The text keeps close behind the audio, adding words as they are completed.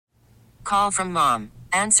call from mom.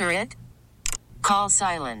 Answer it. Call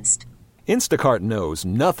silenced. Instacart knows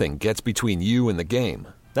nothing gets between you and the game.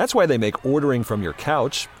 That's why they make ordering from your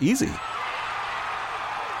couch easy.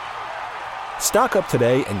 Stock up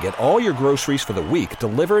today and get all your groceries for the week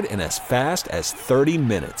delivered in as fast as 30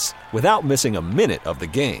 minutes without missing a minute of the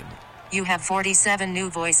game. You have 47 new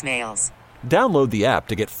voicemails. Download the app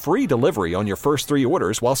to get free delivery on your first 3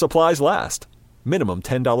 orders while supplies last. Minimum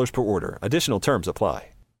 $10 per order. Additional terms apply.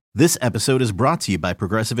 This episode is brought to you by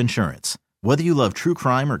Progressive Insurance. Whether you love true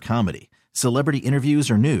crime or comedy, celebrity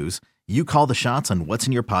interviews or news, you call the shots on what's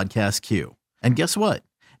in your podcast queue. And guess what?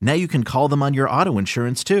 Now you can call them on your auto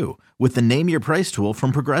insurance too with the Name Your Price tool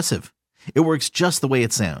from Progressive. It works just the way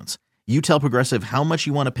it sounds. You tell Progressive how much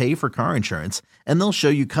you want to pay for car insurance, and they'll show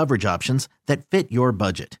you coverage options that fit your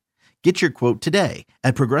budget. Get your quote today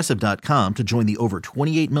at Progressive.com to join the over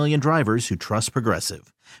 28 million drivers who trust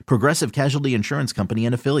Progressive. Progressive Casualty Insurance Company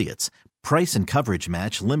and Affiliates. Price and coverage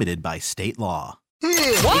match limited by state law.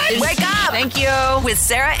 What? Wake up! Thank you. With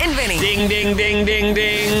Sarah and Vinny. Ding, ding, ding, ding,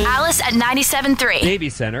 ding. Alice at 97.3. Baby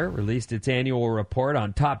Center released its annual report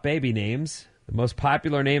on top baby names. The most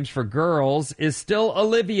popular names for girls is still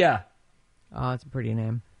Olivia. Oh, it's a pretty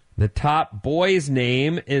name. The top boy's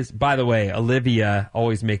name is, by the way, Olivia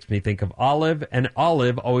always makes me think of Olive, and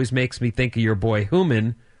Olive always makes me think of your boy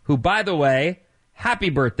Human, who, by the way, happy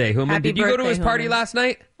birthday, Human. Happy Did you go to birthday, his party Human. last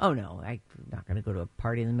night? Oh, no. I'm not going to go to a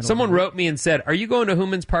party in the middle Someone of the wrote me and said, "Are you going to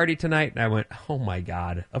Human's party tonight?" And I went, "Oh, my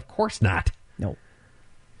God. Of course not." No.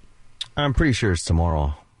 I'm pretty sure it's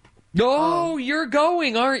tomorrow. No, you're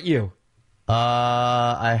going, aren't you?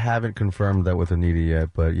 I haven't confirmed that with Anita yet,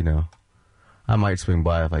 but, I might swing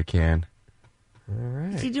by if I can. All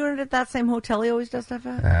right. Is he doing it at that same hotel he always does stuff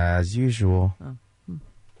at? As usual. Oh.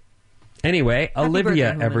 Anyway, Happy Olivia, birthday,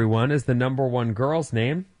 Human. everyone, is the number one girl's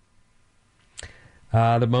name.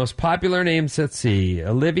 The most popular names, let's see.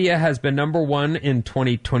 Olivia has been number one in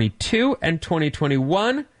 2022 and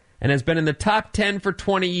 2021 and has been in the top 10 for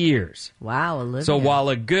 20 years. Wow, Olivia. So while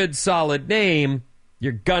a good, solid name,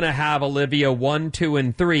 you're going to have Olivia 1, 2,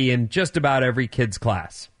 and 3 in just about every kid's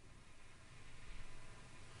class.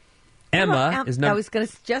 Emma is number... I was going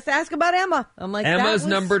to just ask about Emma. I'm like, Emma's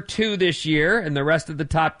number 2 this year, and the rest of the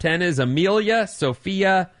top 10 is Amelia,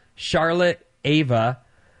 Sophia, Charlotte, Ava,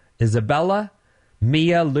 Isabella,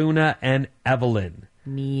 Mia, Luna, and Evelyn.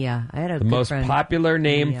 Mia. I had a The good most friend. popular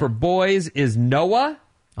name Mia. for boys is Noah.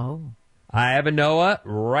 Oh. I have a Noah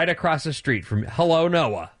right across the street from... Hello,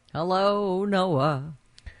 Noah. Hello, Noah.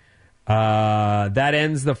 That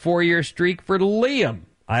ends the 4-year streak for Liam.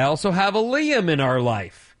 I also have a Liam in our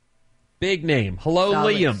life. Big name. Hello,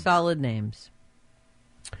 Liam. Solid names.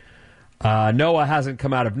 Noah hasn't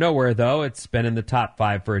come out of nowhere, though. It's been in the top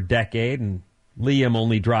 5 for a decade, and Liam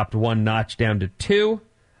only dropped 1 notch down to 2.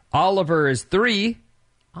 Oliver is 3.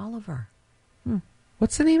 Oliver.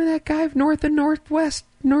 What's the name of that guy? North and Northwest?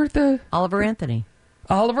 Oliver Anthony.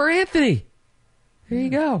 Oliver Anthony. There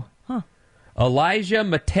you go. Huh. Elijah,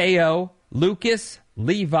 Mateo, Lucas,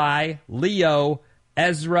 Levi, Leo,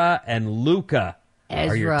 Ezra, and Luca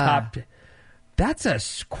are your top.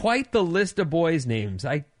 That's quite the list of boys' names.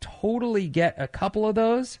 I totally get a couple of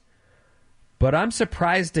those, but I'm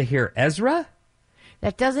surprised to hear Ezra.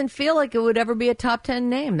 That doesn't feel like it would ever be a top 10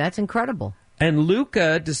 name. That's incredible. And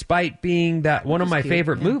Luca, despite being that one of my cute,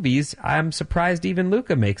 favorite yeah. movies, I'm surprised even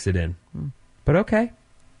Luca makes it in. But okay.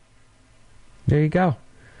 There you go.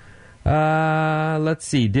 Let's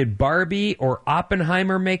see. Did Barbie or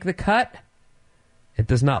Oppenheimer make the cut? It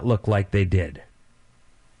does not look like they did.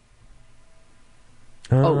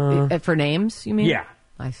 For names, you mean? Yeah.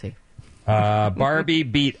 I see. Barbie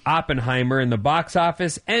beat Oppenheimer in the box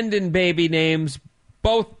office and in baby names,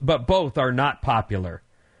 both are not popular.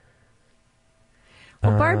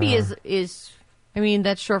 Well, Barbie is, I mean,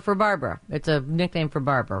 that's short for Barbara. It's a nickname for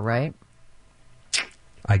Barbara, right?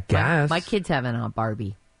 I guess. My kids have an Aunt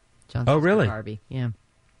Barbie. John's Oh, sister really? Barbie, yeah.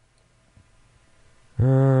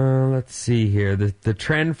 Let's see here. The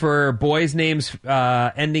trend for boys' names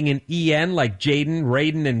ending in EN, like Jaden,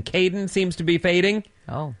 Raiden, and Caden, seems to be fading.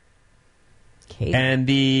 Oh. Caden. And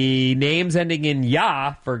the names ending in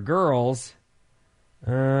Ya for girls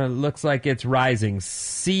looks like it's rising.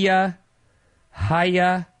 Sia,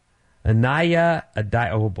 Haya, Anaya, Adai.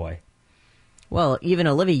 Oh, boy. Well, even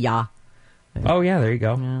Olivia. Oh, yeah, there you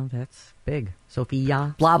go. Well, that's big.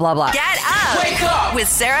 Sophia. Blah, blah, blah. Get up! Wake up! With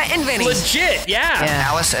Sarah and Vinny. Legit, yeah.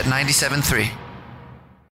 Alice at 97.3.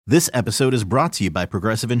 This episode is brought to you by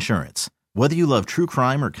Progressive Insurance. Whether you love true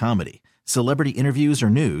crime or comedy, celebrity interviews or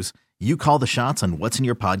news, you call the shots on what's in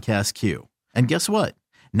your podcast queue. And guess what?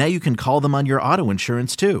 Now you can call them on your auto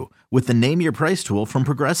insurance too with the Name Your Price tool from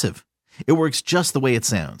Progressive. It works just the way it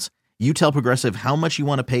sounds. You tell Progressive how much you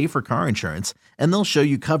want to pay for car insurance, and they'll show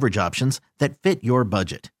you coverage options that fit your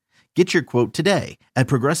budget. Get your quote today at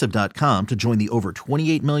Progressive.com to join the over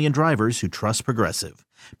 28 million drivers who trust Progressive.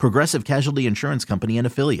 Progressive Casualty Insurance Company and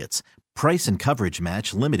Affiliates. Price and coverage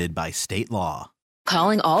match limited by state law.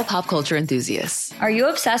 Calling all pop culture enthusiasts. Are you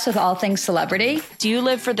obsessed with all things celebrity? Do you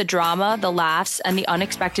live for the drama, the laughs, and the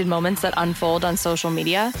unexpected moments that unfold on social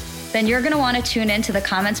media? Then you're going to want to tune in to the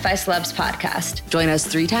Comments by Celebs podcast. Join us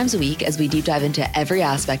 3 times a week as we deep dive into every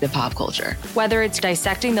aspect of pop culture. Whether it's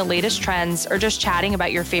dissecting the latest trends or just chatting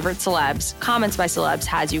about your favorite celebs, Comments by Celebs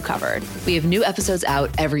has you covered. We have new episodes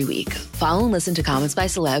out every week. Follow and listen to Comments by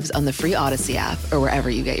Celebs on the free Odyssey app or wherever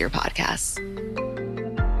you get your podcasts.